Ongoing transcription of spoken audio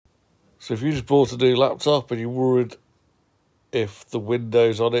So if you just bought a new laptop and you're worried if the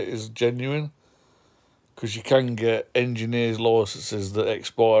Windows on it is genuine, because you can get engineers' licenses that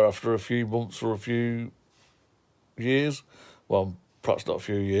expire after a few months or a few years. Well, perhaps not a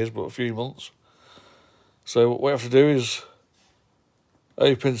few years, but a few months. So what we have to do is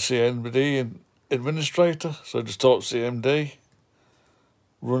open CMD administrator. So just type CMD,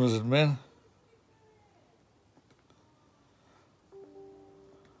 run as admin.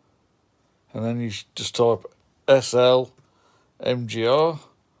 And then you just type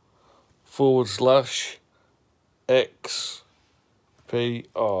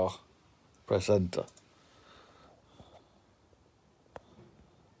SLMGR/XPR. Press enter.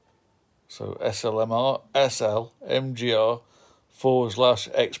 So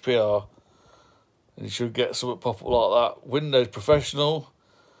SLMGR/XPR. And you should get something pop up like that. Windows Professional.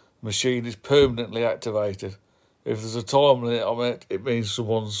 Machine is permanently activated. If there's a time limit on it, it means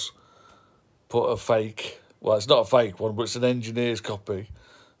someone's put a fake, well, it's not a fake one, but it's an engineer's copy.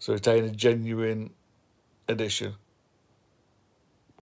 So it's taking a genuine edition.